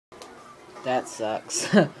That sucks.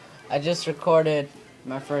 I just recorded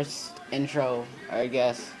my first intro, I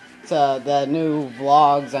guess, to the new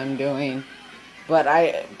vlogs I'm doing. But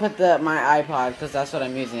I put my iPod, because that's what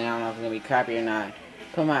I'm using. I don't know if it's going to be crappy or not.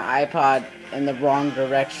 Put my iPod in the wrong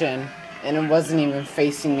direction, and it wasn't even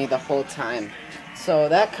facing me the whole time. So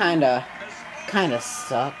that kinda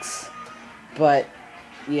sucks. But,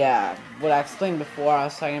 yeah, what I explained before, I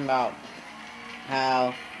was talking about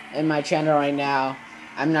how in my channel right now,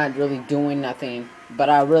 I'm not really doing nothing, but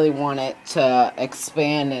I really want it to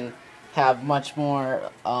expand and have much more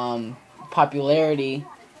popularity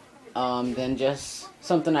than just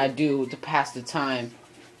something I do to pass the time.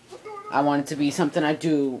 I want it to be something I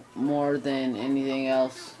do more than anything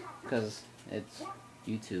else, because it's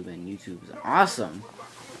YouTube, and YouTube's awesome.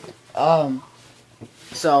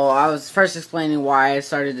 So I was first explaining why I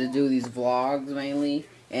started to do these vlogs mainly,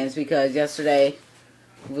 and it's because yesterday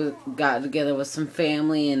we got together with some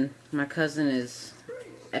family, and my cousin is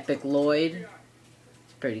Epic Lloyd.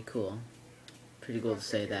 It's pretty cool. Pretty cool to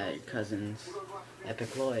say that your cousin's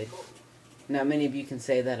Epic Lloyd. Not many of you can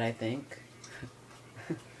say that, I think.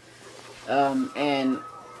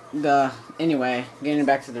 Anyway, getting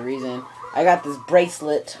back to the reason, I got this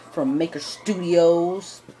bracelet from Maker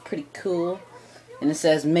Studios. Pretty cool. And it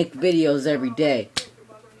says, make videos every day.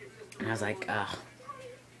 And I was like, I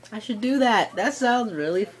should do that. That sounds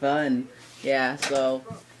really fun. Yeah, so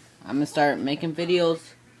I'm gonna start making videos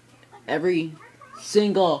every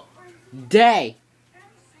single day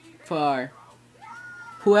for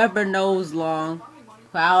however knows long,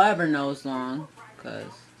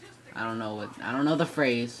 because I don't know the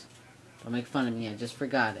phrase. Don't make fun of me, I just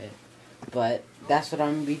forgot it. But that's what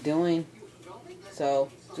I'm gonna be doing. So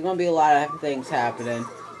there's gonna be a lot of things happening.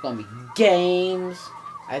 There's gonna be games.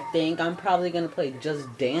 I think I'm probably gonna play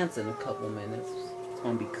Just Dance in a couple minutes. It's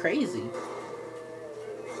gonna be crazy.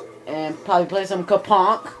 And probably play some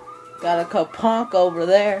Kaponk. Got a Kaponk over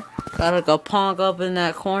there. Got a Kaponk up in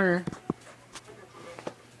that corner.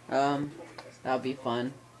 That'll be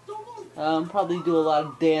fun. Probably do a lot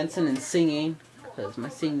of dancing and singing, because my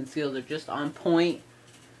singing skills are just on point.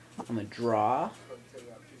 I'm gonna draw.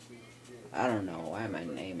 I don't know, why am I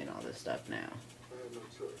naming all this stuff now?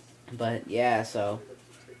 But yeah, so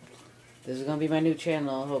this is gonna be my new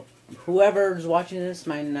channel. Hope whoever's watching this,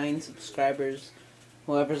 my 9 subscribers,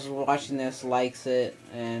 whoever's watching this likes it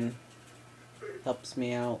and helps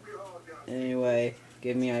me out. Anyway,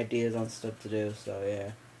 give me ideas on stuff to do. So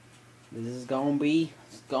yeah, this is gonna be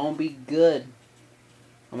good.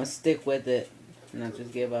 I'm gonna stick with it and not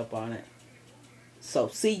just give up on it. So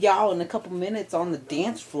see y'all in a couple minutes on the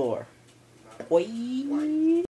dance floor. Boy.